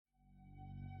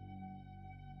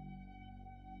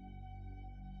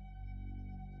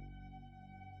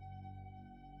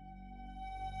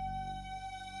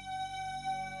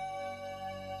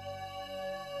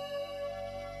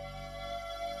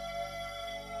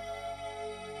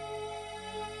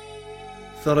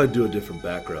Thought I'd do a different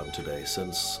background today,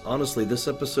 since honestly this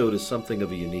episode is something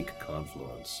of a unique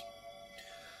confluence.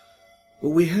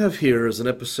 What we have here is an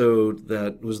episode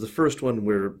that was the first one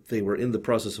where they were in the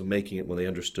process of making it when they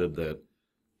understood that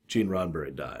Gene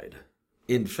Roddenberry died.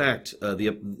 In fact,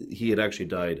 he had actually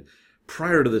died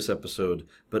prior to this episode,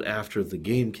 but after the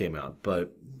game came out.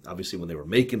 But obviously when they were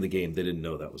making the game, they didn't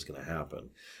know that was going to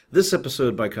happen. This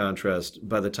episode, by contrast,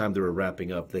 by the time they were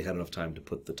wrapping up, they had enough time to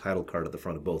put the title card at the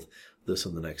front of both this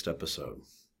and the next episode.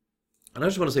 And I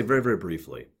just want to say very, very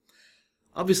briefly,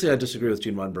 obviously I disagree with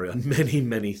Gene Roddenberry on many,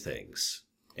 many things.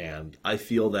 And I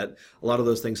feel that a lot of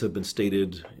those things have been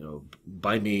stated,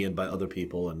 by me and by other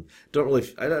people, and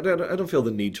I don't feel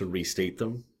the need to restate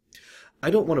them.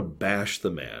 I don't want to bash the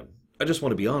man. I just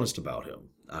want to be honest about him.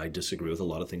 I disagree with a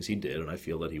lot of things he did, and I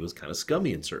feel that he was kind of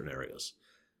scummy in certain areas.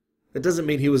 It doesn't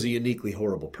mean he was a uniquely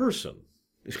horrible person.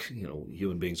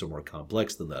 Human beings are more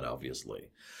complex than that, obviously.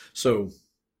 So,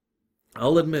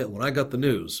 I'll admit, when I got the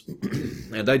news,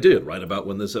 and I did, right about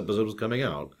when this episode was coming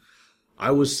out,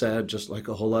 I was sad just like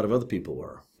a whole lot of other people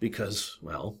were. Because,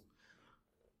 well,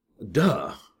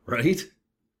 duh, right?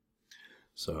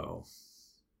 So,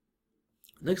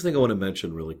 next thing I want to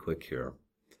mention really quick here.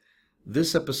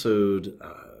 This episode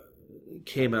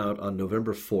came out on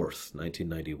November 4th,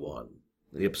 1991.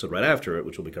 The episode right after it,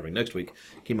 which we'll be covering next week,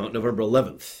 came out November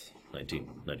 11th,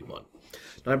 1991.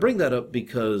 Now, I bring that up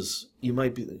because you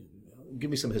might be... Give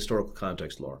me some historical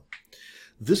context, Laura.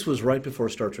 This was right before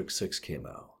Star Trek VI came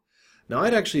out. Now,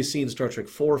 I'd actually seen Star Trek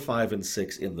 4, 5, and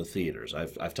 6 in the theaters.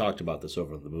 I've talked about this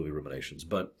over in the movie Ruminations,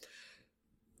 but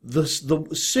the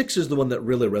 6 is the one that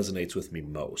really resonates with me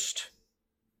most.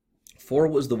 4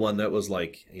 was the one that was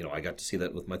like, I got to see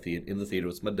that with in the theater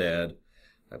with my dad.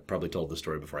 I've probably told this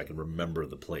story before I can remember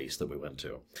the place that we went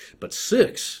to. But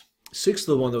 6 is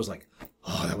the one that was like,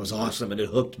 oh, that was awesome, and it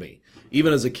hooked me.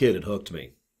 Even as a kid, it hooked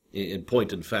me. In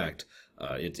point and fact,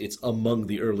 it's among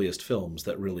the earliest films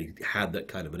that really had that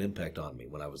kind of an impact on me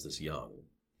when I was this young.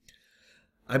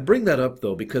 I bring that up,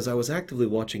 though, because I was actively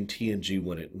watching TNG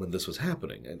when this was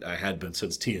happening, and I had been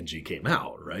since TNG came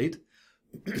out, right?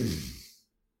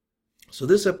 So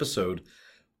this episode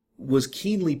was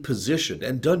keenly positioned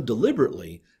and done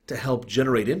deliberately to help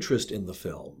generate interest in the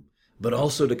film, but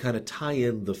also to kind of tie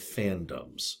in the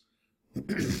fandoms.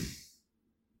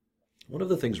 One of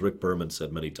the things Rick Berman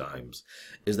said many times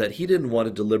is that he didn't want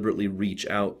to deliberately reach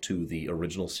out to the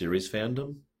original series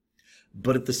fandom,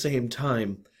 but at the same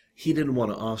time, he didn't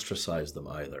want to ostracize them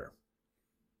either.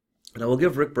 And I will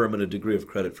give Rick Berman a degree of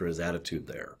credit for his attitude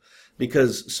there,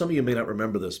 because some of you may not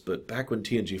remember this, but back when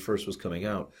TNG first was coming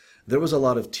out, there was a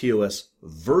lot of TOS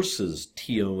versus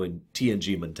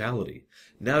TNG mentality.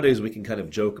 Nowadays we can kind of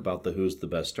joke about the who's the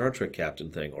best Star Trek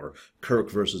captain thing, or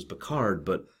Kirk versus Picard,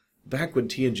 but back when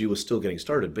TNG was still getting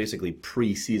started, basically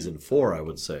pre-Season 4, I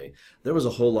would say, there was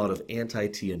a whole lot of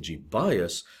anti-TNG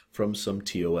bias from some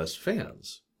TOS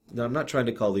fans. Now, I'm not trying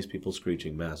to call these people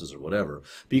screeching masses or whatever,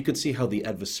 but you could see how the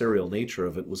adversarial nature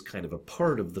of it was kind of a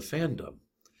part of the fandom.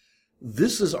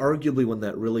 This is arguably when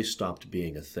that really stopped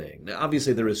being a thing. Now,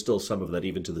 obviously, there is still some of that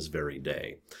even to this very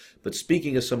day. But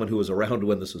speaking as someone who was around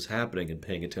when this was happening and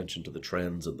paying attention to the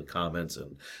trends and the comments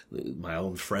and my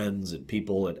own friends and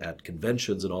people at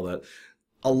conventions and all that,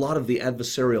 a lot of the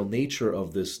adversarial nature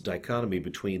of this dichotomy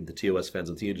between the TOS fans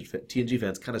and TNG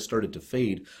fans kind of started to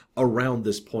fade around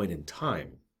this point in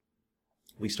time.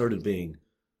 We started being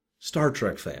Star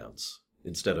Trek fans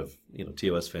instead of,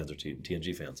 TOS fans or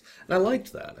TNG fans. And I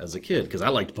liked that as a kid, because I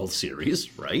liked both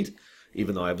series, right?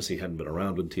 Even though I obviously hadn't been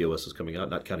around when TOS was coming out,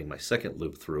 not counting my second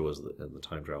loop through as the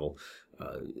time travel.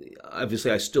 Obviously,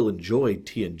 I still enjoyed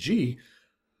TNG,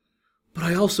 but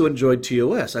I also enjoyed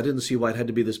TOS. I didn't see why it had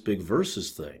to be this big versus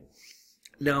thing.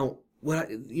 Now,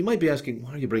 you might be asking,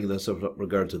 why are you bringing this up with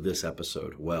regard to this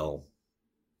episode? Well,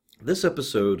 this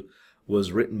episode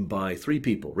was written by 3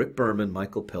 people, Rick Berman,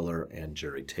 Michael Piller, and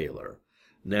Jerry Taylor.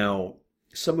 Now,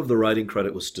 some of the writing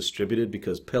credit was distributed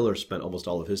because Piller spent almost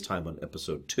all of his time on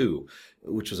episode 2,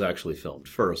 which was actually filmed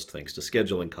first, thanks to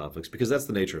scheduling conflicts, because that's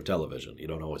the nature of television. You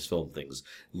don't always film things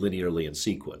linearly in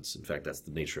sequence. In fact, that's the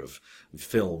nature of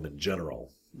film in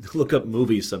general. Look up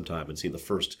movies sometime and see the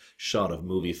first shot of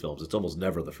movie films. It's almost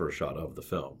never the first shot of the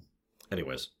film.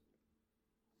 Anyways.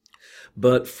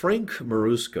 But Frank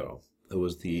Marusco, who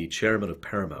was the chairman of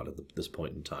Paramount at this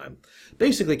point in time,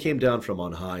 basically came down from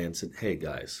on high and said, hey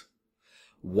guys,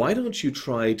 why don't you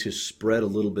try to spread a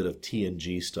little bit of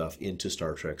TNG stuff into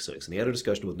Star Trek VI? And he had a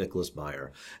discussion with Nicholas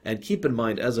Meyer. And keep in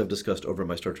mind, as I've discussed over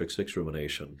my Star Trek VI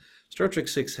rumination, Star Trek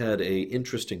VI had an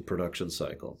interesting production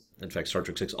cycle. In fact, Star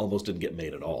Trek VI almost didn't get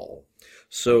made at all.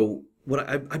 So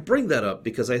I bring that up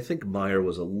because I think Meyer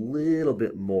was a little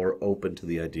bit more open to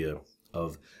the idea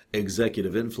of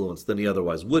executive influence than he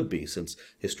otherwise would be, since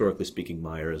historically speaking,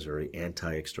 Meyer is very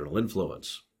anti-external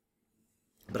influence.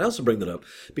 But I also bring that up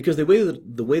because the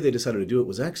way they decided to do it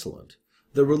was excellent.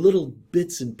 There were little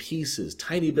bits and pieces,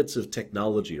 tiny bits of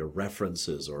technology or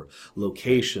references or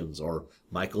locations or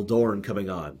Michael Dorn coming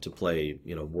on to play,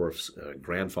 Worf's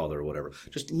grandfather or whatever.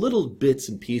 Just little bits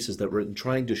and pieces that were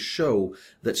trying to show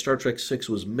that Star Trek VI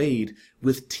was made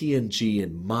with TNG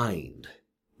in mind,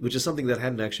 which is something that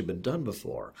hadn't actually been done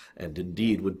before, and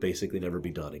indeed would basically never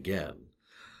be done again.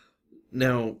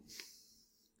 Now,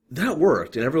 that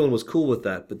worked, and everyone was cool with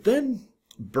that, but then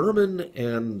Berman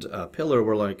and Piller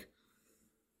were like,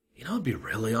 it'd be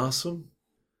really awesome.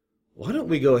 Why don't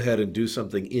we go ahead and do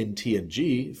something in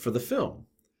TNG for the film?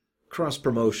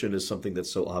 Cross-promotion is something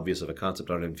that's so obvious of a concept,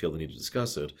 I don't even feel the need to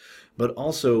discuss it. But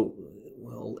also,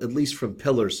 well, at least from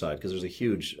Pillar's side, because there's a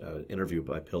huge interview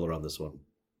by Pillar on this one.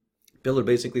 Pillar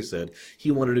basically said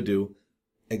he wanted to do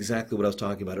exactly what I was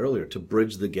talking about earlier, to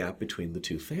bridge the gap between the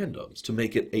two fandoms, to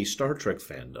make it a Star Trek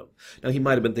fandom. Now, he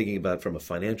might have been thinking about it from a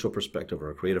financial perspective or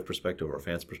a creative perspective or a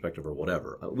fan's perspective or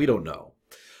whatever. We don't know.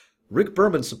 Rick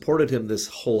Berman supported him this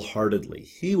wholeheartedly.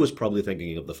 He was probably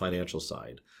thinking of the financial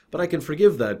side. But I can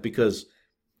forgive that because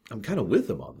I'm kind of with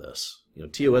him on this.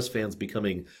 TOS fans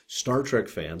becoming Star Trek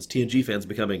fans, TNG fans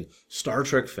becoming Star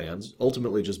Trek fans,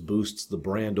 ultimately just boosts the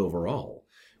brand overall,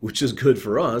 which is good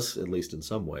for us, at least in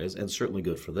some ways, and certainly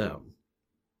good for them.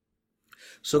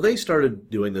 So they started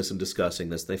doing this and discussing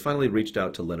this. They finally reached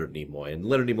out to Leonard Nimoy, and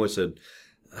Leonard Nimoy said,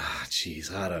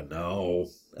 geez, I don't know.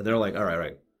 And they're like, all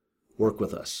right. Work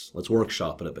with us. Let's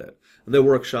workshop it a bit. And they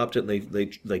workshopped it,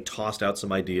 and they tossed out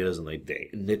some ideas, and they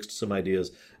nixed some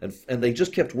ideas, and they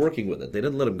just kept working with it. They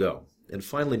didn't let him go. And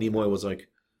finally, Nimoy was like,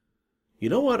 you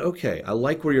know what? Okay, I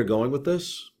like where you're going with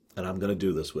this, and I'm going to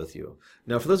do this with you.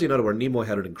 Now, for those of you who know, Nimoy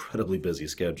had an incredibly busy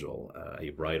schedule.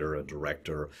 A writer, a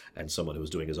director, and someone who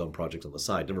was doing his own projects on the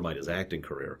side, never mind his acting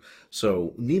career.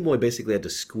 So Nimoy basically had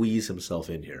to squeeze himself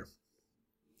in here.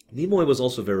 Nimoy was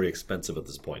also very expensive at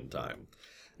this point in time.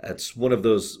 That's one of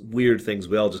those weird things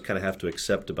we all just kind of have to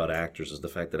accept about actors, is the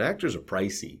fact that actors are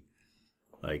pricey.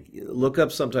 Like, look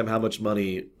up sometime how much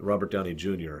money Robert Downey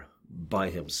Jr. by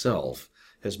himself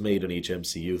has made in each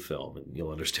MCU film, and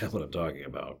you'll understand what I'm talking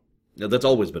about. Now, that's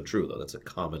always been true, though. That's a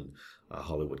common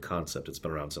Hollywood concept. It's been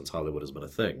around since Hollywood has been a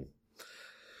thing.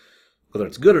 Whether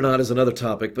it's good or not is another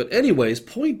topic. But anyways,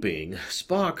 point being,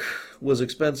 Spock was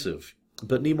expensive.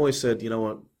 But Nimoy said, you know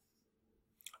what?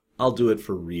 I'll do it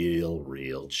for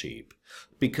real cheap.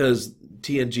 Because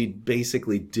TNG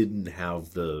basically didn't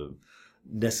have the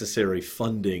necessary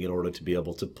funding in order to be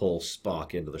able to pull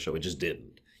Spock into the show. It just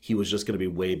didn't. He was just going to be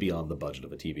way beyond the budget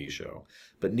of a TV show.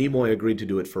 But Nimoy agreed to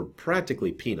do it for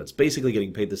practically peanuts, basically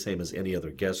getting paid the same as any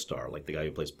other guest star, like the guy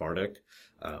who plays Bartek,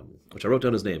 which I wrote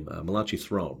down his name, Malachi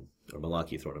Throne, or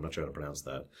Malaki Throne, I'm not sure how to pronounce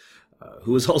that,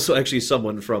 who was also actually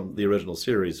someone from the original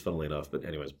series, funnily enough, but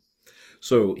anyways.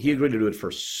 So he agreed to do it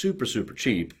for super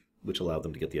cheap, which allowed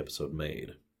them to get the episode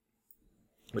made.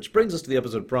 Which brings us to the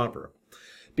episode proper.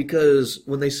 Because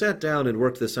when they sat down and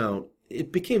worked this out,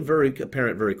 it became very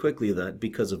apparent very quickly that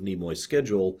because of Nimoy's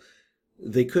schedule,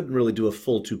 they couldn't really do a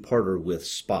full two-parter with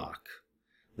Spock.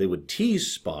 They would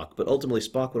tease Spock, but ultimately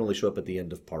Spock would only show up at the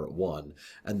end of part 1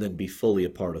 and then be fully a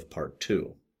part of part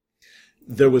 2.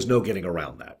 There was no getting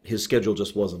around that. His schedule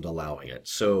just wasn't allowing it.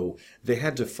 So they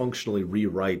had to functionally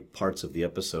rewrite parts of the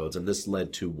episodes, and this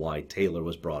led to why Taylor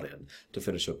was brought in to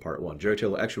finish up part 1. Jerry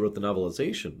Taylor actually wrote the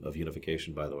novelization of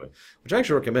Unification, by the way, which I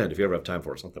actually recommend if you ever have time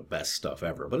for it. It's not the best stuff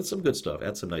ever, but it's some good stuff.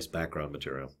 Adds some nice background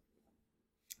material.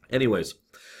 Anyways,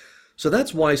 so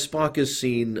that's why Spock is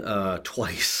seen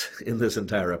twice in this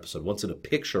entire episode. Once in a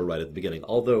picture right at the beginning,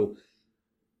 although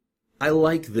I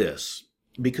like this.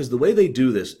 Because the way they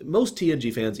do this, most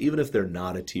TNG fans, even if they're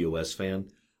not a TOS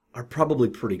fan, are probably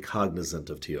pretty cognizant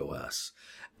of TOS.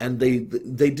 And they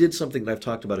did something that I've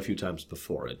talked about a few times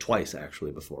before, twice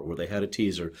actually before, where they had a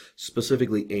teaser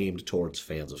specifically aimed towards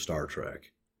fans of Star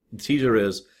Trek. The teaser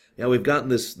is, we've gotten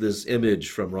this image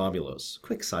from Romulus.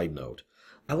 Quick side note.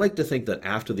 I like to think that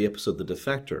after the episode The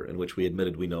Defector, in which we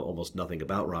admitted we know almost nothing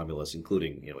about Romulus,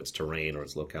 including its terrain or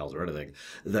its locales or anything,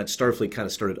 that Starfleet kind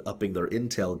of started upping their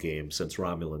intel game since the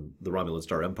Romulan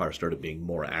Star Empire started being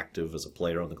more active as a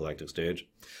player on the galactic stage.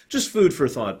 Just food for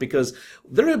thought, because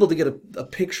they're able to get a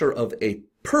picture of a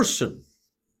person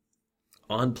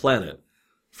on planet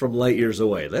from light years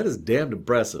away. That is damned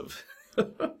impressive.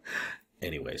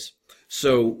 Anyways,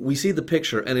 so we see the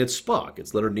picture, and it's Spock.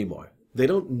 It's Leonard Nimoy. They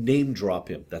don't name drop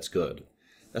him. That's good.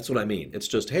 That's what I mean. It's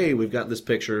just, hey, we've got this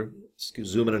picture,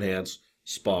 zoom and enhance,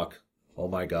 Spock, Oh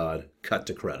my God, cut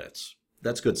to credits.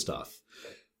 That's good stuff.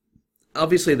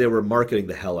 Obviously, they were marketing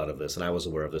the hell out of this, and I was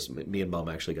aware of this. Me and Mom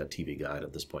actually got TV Guide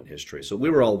at this point in history, so we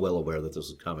were all well aware that this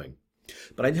was coming.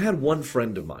 But I had one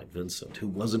friend of mine, Vincent, who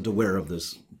wasn't aware of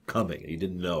this coming. He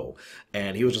didn't know.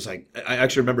 And he was just like, I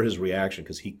actually remember his reaction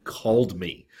because he called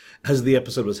me as the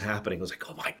episode was happening. I was like,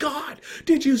 oh my God,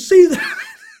 did you see that?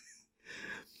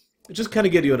 Just kind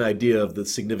of give you an idea of the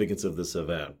significance of this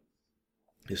event,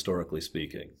 historically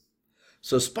speaking.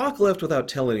 So Spock left without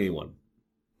telling anyone.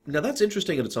 Now that's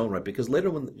interesting in its own right, because later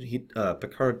when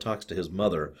Picard talks to his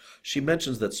mother, she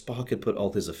mentions that Spock had put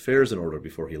all his affairs in order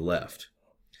before he left.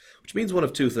 Which means one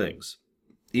of two things.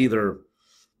 Either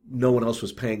no one else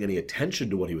was paying any attention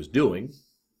to what he was doing,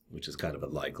 which is kind of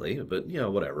unlikely, but,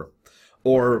 whatever.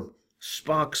 Or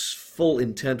Spock's full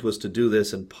intent was to do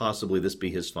this and possibly this be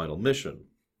his final mission.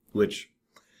 Which,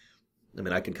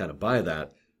 I can kind of buy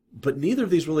that. But neither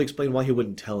of these really explain why he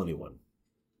wouldn't tell anyone.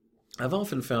 I've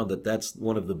often found that that's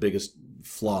one of the biggest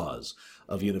flaws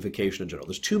of unification in general.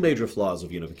 There's two major flaws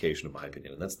of unification, in my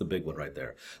opinion, and that's the big one right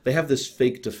there. They have this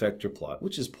fake defector plot,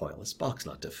 which is pointless. Spock's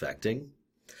not defecting.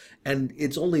 And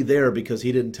it's only there because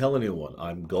he didn't tell anyone,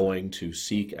 I'm going to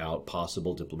seek out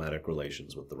possible diplomatic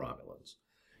relations with the Romulans.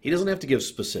 He doesn't have to give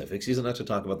specifics. He doesn't have to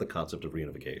talk about the concept of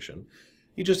reunification.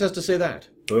 He just has to say that.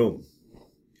 Boom.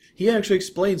 He actually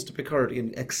explains to Picard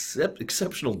in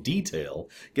exceptional detail,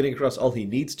 getting across all he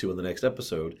needs to in the next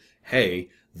episode, hey,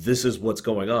 this is what's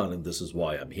going on and this is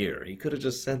why I'm here. He could have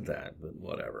just said that, but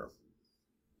whatever.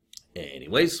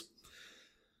 Anyways,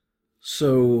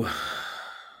 so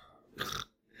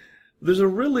there's a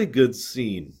really good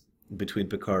scene between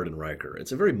Picard and Riker.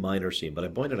 It's a very minor scene, but I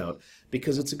point it out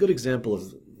because it's a good example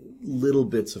of little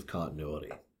bits of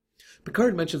continuity.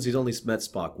 Picard mentions he's only met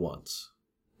Spock once.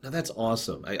 Now, that's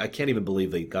awesome. I can't even believe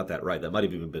they got that right. That might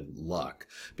have even been luck,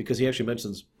 because he actually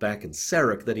mentions back in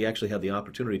Sarek that he actually had the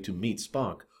opportunity to meet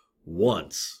Spock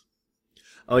once.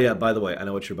 Oh, yeah, by the way, I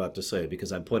know what you're about to say,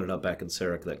 because I pointed out back in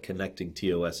Sarek that connecting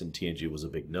TOS and TNG was a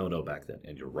big no-no back then,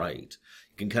 and you're right.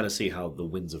 You can kind of see how the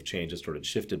winds of change have started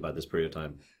shifted by this period of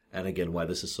time, and again, why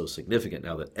this is so significant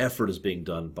now that effort is being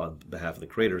done on behalf of the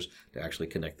creators to actually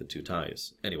connect the two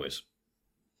ties. Anyways.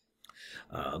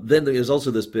 Then there's also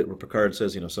this bit where Picard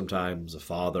says, sometimes a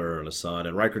father and a son,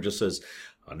 and Riker just says,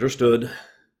 understood,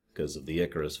 because of the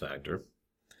Icarus factor.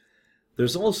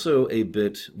 There's also a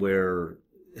bit where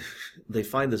they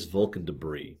find this Vulcan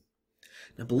debris.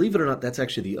 Now, believe it or not, that's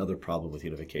actually the other problem with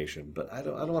unification, but I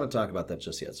don't want to talk about that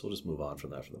just yet, so we'll just move on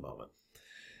from that for the moment.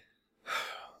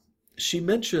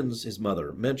 His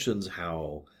mother mentions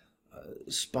how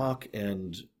Spock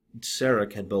and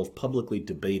Sarek had both publicly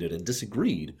debated and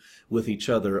disagreed with each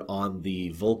other on the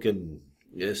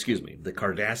the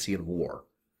Cardassian War.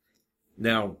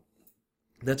 Now,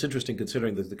 that's interesting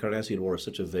considering that the Cardassian War is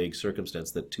such a vague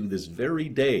circumstance that to this very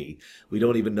day, we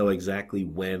don't even know exactly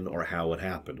when or how it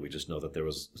happened. We just know that there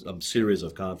was some series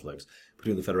of conflicts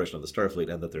between the Federation and the Starfleet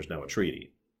and that there's now a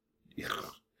treaty.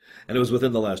 And it was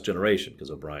within the last generation because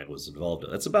O'Brien was involved in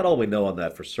it. That's about all we know on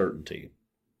that for certainty.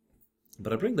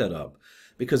 But I bring that up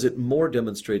because it more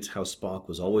demonstrates how Spock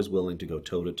was always willing to go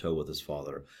toe-to-toe with his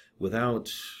father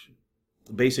without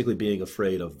basically being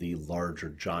afraid of the larger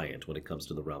giant when it comes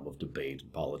to the realm of debate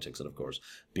and politics, and of course,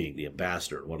 being the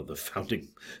ambassador, one of the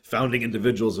founding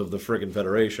individuals of the friggin'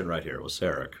 Federation right here was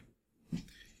Sarek.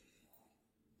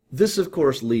 This, of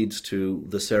course, leads to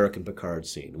the Sarek and Picard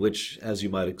scene, which, as you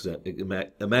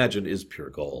might imagine, is pure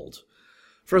gold.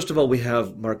 First of all, we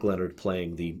have Mark Leonard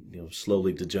playing the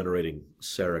slowly degenerating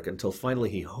Sarek until finally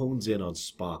he hones in on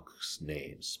Spock's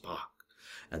name, Spock.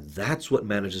 And that's what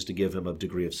manages to give him a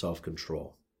degree of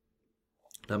self-control.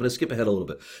 Now, I'm going to skip ahead a little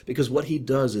bit, because what he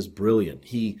does is brilliant.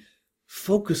 He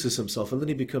focuses himself, and then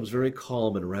he becomes very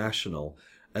calm and rational,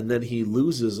 and then he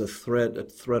loses a thread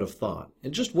of thought,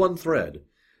 and just one thread,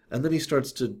 and then he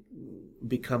starts to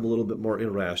become a little bit more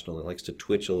irrational. He likes to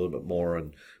twitch a little bit more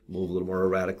and move a little more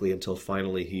erratically until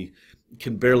finally he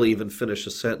can barely even finish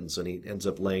a sentence, and he ends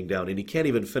up laying down, and he can't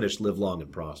even finish live long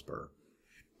and prosper.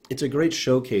 It's a great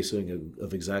showcasing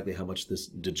of exactly how much this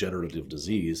degenerative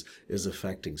disease is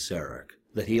affecting Sarek,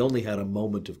 that he only had a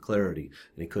moment of clarity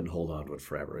and he couldn't hold on to it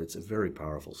forever. It's a very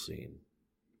powerful scene.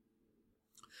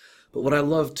 But what I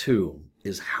love, too,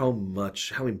 is how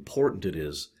important it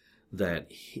is that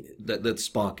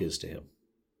Spock is to him.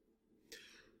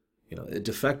 A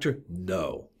defector?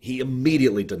 No. He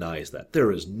immediately denies that.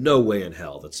 There is no way in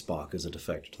hell that Spock is a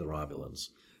defector to the Romulans.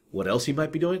 What else he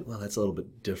might be doing? Well, that's a little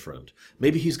bit different.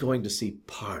 Maybe he's going to see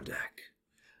Pardek.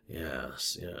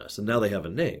 Yes. And now they have a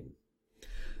name.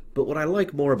 But what I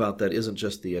like more about that isn't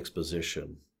just the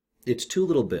exposition. It's two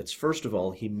little bits. First of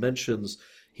all, he mentions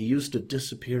he used to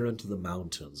disappear into the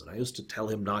mountains, and I used to tell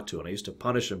him not to, and I used to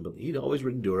punish him, but he'd always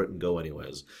endure it and go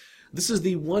anyways. This is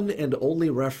the one and only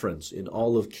reference in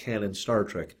all of canon Star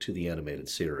Trek to the animated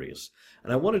series.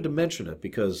 And I wanted to mention it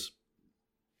because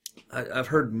I've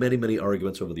heard many, many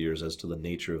arguments over the years as to the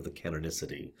nature of the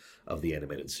canonicity of the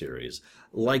animated series.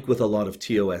 Like with a lot of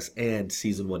TOS and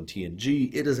Season 1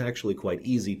 TNG, it is actually quite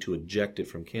easy to eject it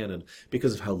from canon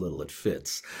because of how little it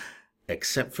fits.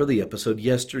 Except for the episode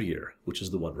Yesteryear, which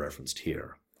is the one referenced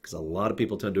here. Because a lot of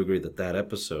people tend to agree that that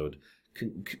episode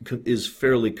is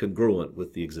fairly congruent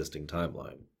with the existing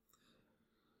timeline.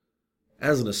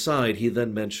 As an aside, he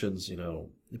then mentions,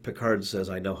 Picard says,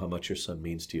 I know how much your son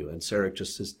means to you. And Sarek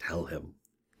just says, tell him,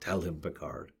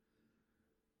 Picard.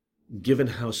 Given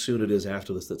how soon it is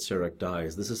after this that Sarek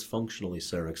dies, this is functionally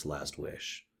Sarek's last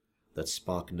wish, that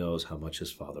Spock knows how much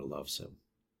his father loves him.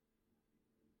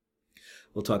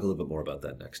 We'll talk a little bit more about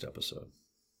that next episode.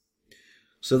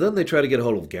 So then they try to get a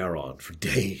hold of Garon for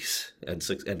days and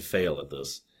fail at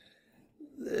this.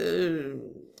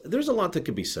 There's a lot that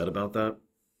could be said about that.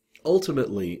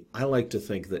 Ultimately, I like to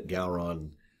think that Garon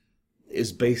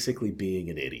is basically being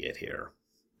an idiot here.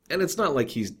 And it's not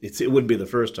like it wouldn't be the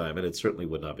first time, and it certainly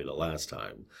would not be the last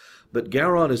time. But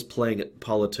Garon is playing at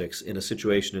politics in a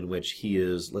situation in which he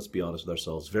is, let's be honest with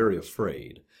ourselves, very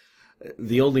afraid.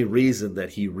 The only reason that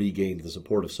he regained the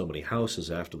support of so many houses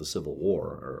after the Civil War,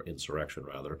 or insurrection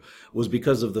rather, was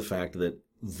because of the fact that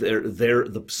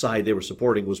the side they were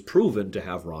supporting was proven to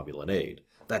have Romulan aid.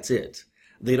 That's it.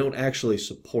 They don't actually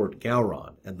support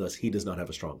Gowron, and thus he does not have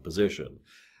a strong position.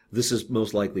 This is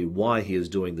most likely why he is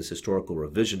doing this historical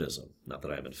revisionism. Not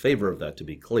that I am in favor of that, to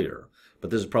be clear,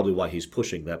 but this is probably why he's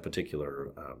pushing that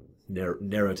particular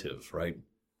narrative, right?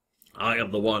 I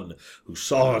am the one who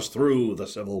saw us through the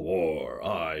Civil War.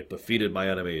 I defeated my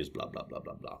enemies, blah, blah, blah,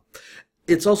 blah, blah.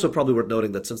 It's also probably worth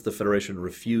noting that since the Federation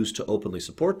refused to openly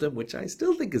support them, which I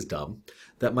still think is dumb,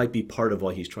 that might be part of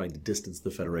why he's trying to distance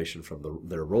the Federation from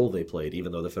their role they played,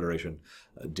 even though the Federation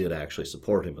did actually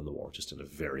support him in the war, just in a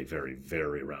very, very,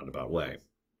 very roundabout way.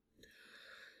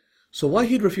 So why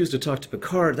he'd refuse to talk to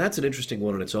Picard, that's an interesting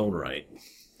one in its own right.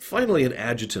 Finally, an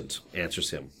adjutant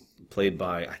answers him, played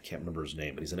by, I can't remember his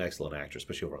name, but he's an excellent actor,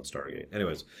 especially over on Stargate.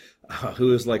 Anyways,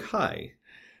 who is like, hi.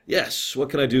 Yes, what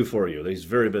can I do for you? He's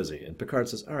very busy. And Picard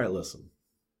says, all right, listen.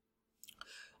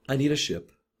 I need a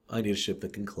ship. I need a ship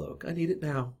that can cloak. I need it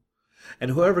now.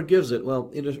 And whoever gives it, well,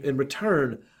 in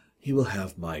return, he will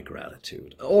have my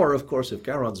gratitude. Or, of course, if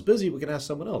Garon's busy, we can ask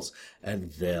someone else.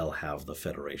 And they'll have the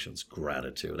Federation's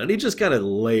gratitude. And he just kind of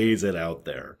lays it out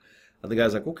there. And the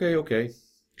guy's like, okay.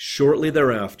 Shortly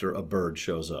thereafter, a bird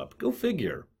shows up. Go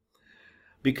figure.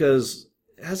 Because,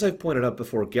 as I've pointed out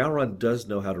before, Gowron does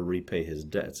know how to repay his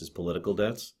debts, his political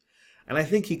debts. And I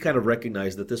think he kind of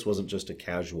recognized that this wasn't just a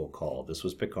casual call. This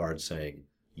was Picard saying,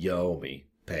 you owe me,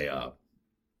 pay up.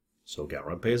 So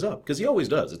Gowron pays up, because he always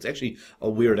does. It's actually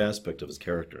a weird aspect of his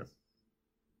character.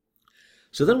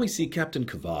 So then we see Captain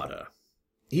Kavada.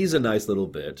 He's a nice little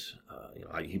bit.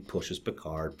 He pushes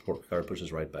Picard. Picard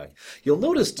pushes right back. You'll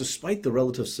notice, despite the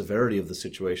relative severity of the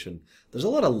situation, there's a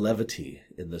lot of levity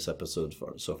in this episode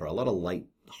so far. A lot of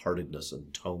lightheartedness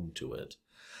and tone to it.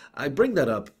 I bring that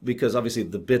up because, obviously,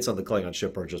 the bits on the Klingon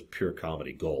ship are just pure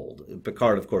comedy gold.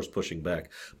 Picard, of course, pushing back.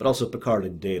 But also Picard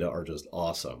and Data are just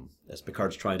awesome. As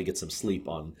Picard's trying to get some sleep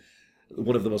on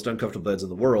one of the most uncomfortable beds in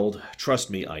the world. Trust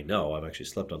me, I know. I've actually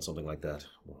slept on something like that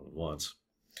once.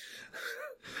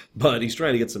 But he's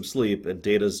trying to get some sleep, and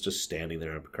Data's just standing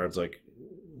there, and Picard's like,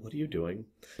 what are you doing?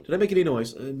 Did I make any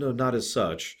noise? No, not as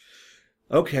such.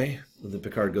 Okay. And then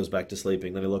Picard goes back to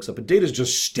sleeping. Then he looks up, and Data's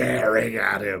just staring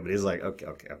at him. And he's like,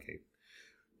 okay.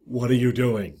 What are you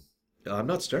doing? I'm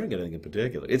not staring at anything in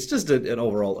particular. It's just an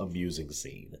overall amusing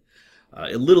scene.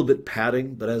 A little bit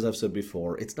padding, but as I've said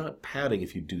before, it's not padding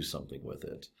if you do something with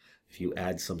it. If you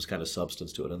add some kind of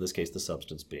substance to it. In this case, the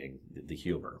substance being the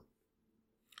humor.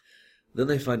 Then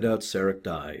they find out Sarek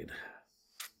died.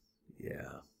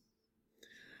 Yeah.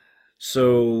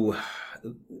 So,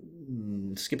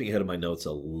 skipping ahead of my notes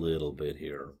a little bit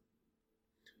here.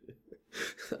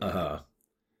 I'm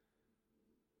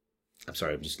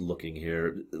sorry, I'm just looking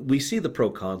here. We see the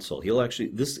proconsul.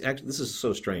 This is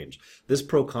so strange. This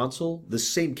proconsul, this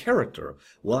same character,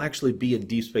 will actually be in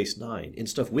Deep Space Nine, in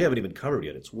stuff we haven't even covered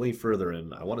yet. It's way further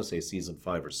in, I want to say season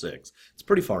 5 or 6. It's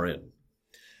pretty far in.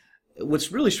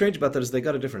 What's really strange about that is they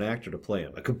got a different actor to play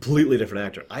him, a completely different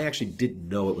actor. I actually didn't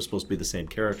know it was supposed to be the same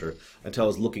character until I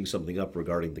was looking something up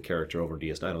regarding the character over in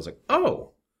DS9. I was like,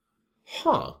 oh,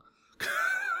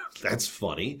 That's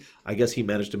funny. I guess he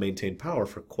managed to maintain power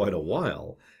for quite a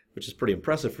while. which is pretty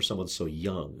impressive for someone so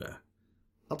young.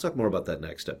 I'll talk more about that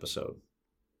next episode.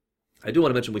 I do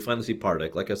want to mention we finally see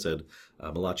Pardek. Like I said,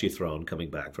 Malachi Throne coming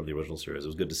back from the original series. It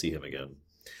was good to see him again.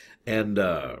 And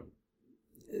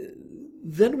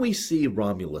then we see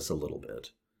Romulus a little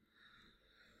bit.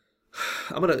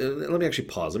 Let me actually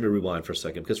pause. Let me rewind for a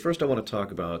second, because first I want to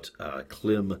talk about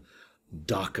Klim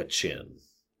Dakachin.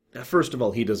 Now, first of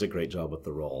all, he does a great job with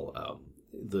the role.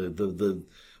 The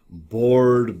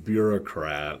bored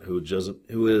bureaucrat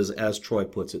who is, as Troy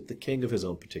puts it, the king of his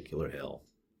own particular hill.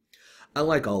 I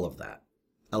like all of that.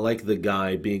 I like the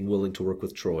guy being willing to work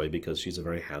with Troy because she's a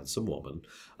very handsome woman.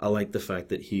 I like the fact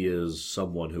that he is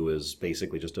someone who is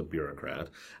basically just a bureaucrat.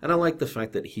 And I like the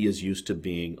fact that he is used to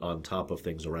being on top of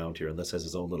things around here and thus has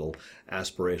his own little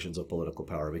aspirations of political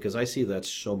power, because I see that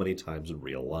so many times in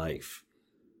real life.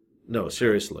 No,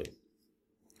 seriously.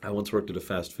 I once worked at a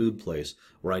fast food place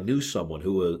where I knew someone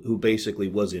who basically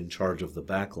was in charge of the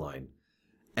back line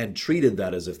and treated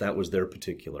that as if that was their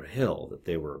particular hill, that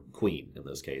they were queen, in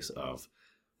this case, of.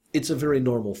 It's a very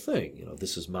normal thing. You know,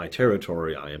 this is my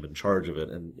territory, I am in charge of it,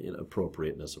 and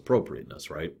appropriateness,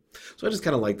 right? So I just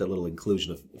kind of like that little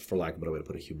inclusion of, for lack of a better way to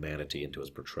put it, humanity into his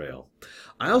portrayal.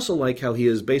 I also like how he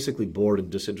is basically bored and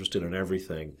disinterested in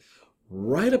everything,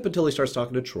 right up until he starts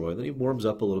talking to Troy. Then he warms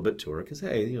up a little bit to her, because,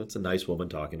 hey, it's a nice woman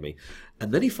talking to me.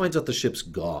 And then he finds out the ship's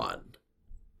gone.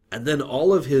 And then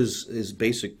all of his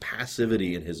basic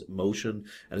passivity and his emotion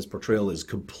and his portrayal is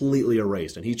completely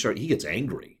erased. And he gets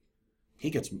angry.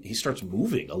 He starts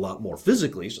moving a lot more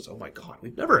physically. He says, oh my God,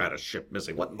 we've never had a ship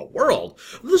missing. What in the world?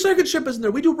 The second ship isn't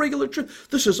there. We do regular trips.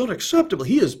 This is unacceptable.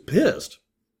 He is pissed.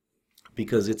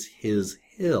 Because it's his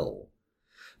hill.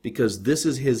 Because this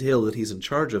is his hill that he's in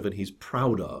charge of and he's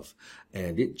proud of.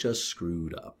 And it just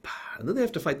screwed up. And then they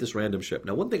have to fight this random ship.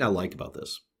 Now, one thing I like about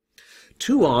this,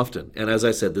 too often, and as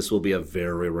I said, this will be a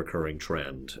very recurring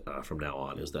trend from now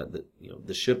on, is that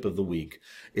the ship of the week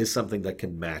is something that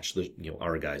can match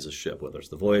our guys' ship, whether it's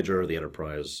the Voyager, the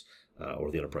Enterprise,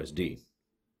 or the Enterprise D.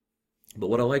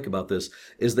 But what I like about this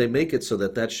is they make it so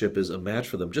that ship is a match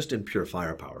for them just in pure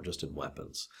firepower, just in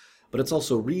weapons. But it's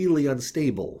also really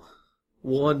unstable.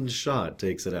 One shot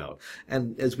takes it out.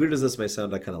 And as weird as this may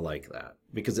sound, I kind of like that,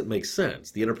 because it makes sense.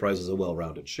 The Enterprise is a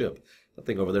well-rounded ship. That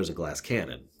thing over there is a glass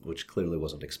cannon, which clearly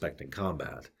wasn't expecting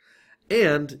combat.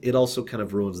 And it also kind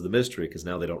of ruins the mystery, because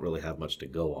now they don't really have much to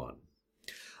go on.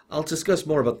 I'll discuss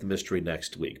more about the mystery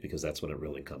next week, because that's when it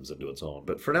really comes into its own.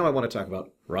 But for now, I want to talk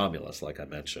about Romulus, like I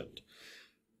mentioned.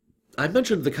 I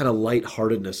mentioned the kind of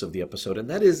lightheartedness of the episode, and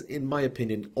that is, in my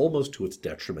opinion, almost to its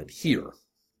detriment here.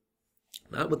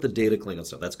 Not with the Data Klingon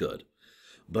stuff, that's good.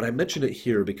 But I mention it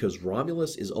here because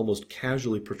Romulus is almost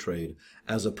casually portrayed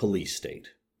as a police state.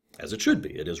 As it should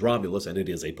be. It is Romulus, and it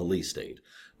is a police state.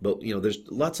 But, there's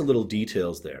lots of little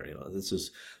details there. This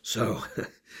is, so,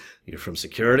 you're from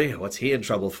security? What's he in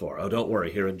trouble for? Oh, don't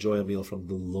worry. Here, enjoy a meal from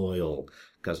the Loyal.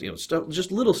 Because, stuff,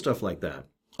 just little stuff like that.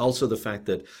 Also, the fact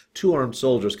that 2 armed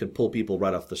soldiers can pull people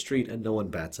right off the street, and no one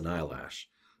bats an eyelash.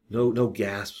 No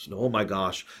gasps, no, oh my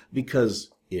gosh,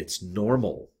 because it's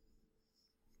normal.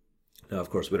 Now, of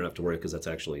course, we don't have to worry, because that's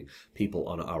actually people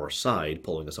on our side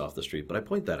pulling us off the street. But I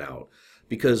point that out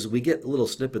because we get little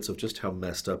snippets of just how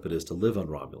messed up it is to live on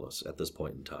Romulus at this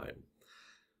point in time.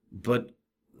 But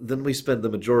then we spend the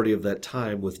majority of that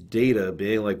time with Data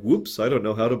being like, whoops, I don't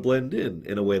know how to blend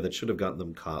in a way that should have gotten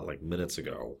them caught like minutes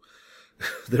ago.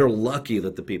 They're lucky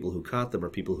that the people who caught them are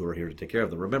people who are here to take care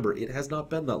of them. Remember, it has not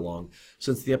been that long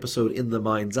since the episode In the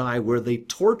Mind's Eye, where they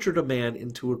tortured a man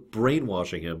into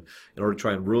brainwashing him in order to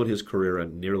try and ruin his career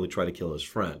and nearly try to kill his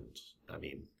friend. I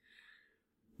mean,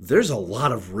 there's a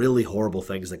lot of really horrible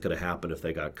things that could have happened if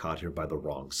they got caught here by the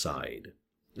wrong side.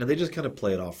 And they just kind of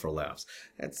play it off for laughs.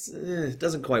 It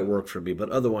doesn't quite work for me,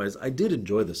 but otherwise, I did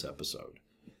enjoy this episode.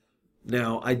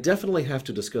 Now, I definitely have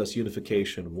to discuss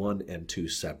Unification 1 and 2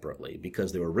 separately,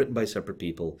 because they were written by separate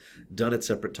people, done at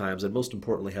separate times, and most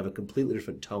importantly, have a completely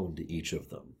different tone to each of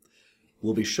them.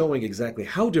 We'll be showing exactly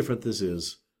how different this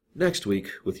is next week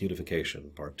with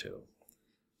Unification Part 2.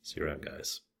 See you around,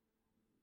 guys.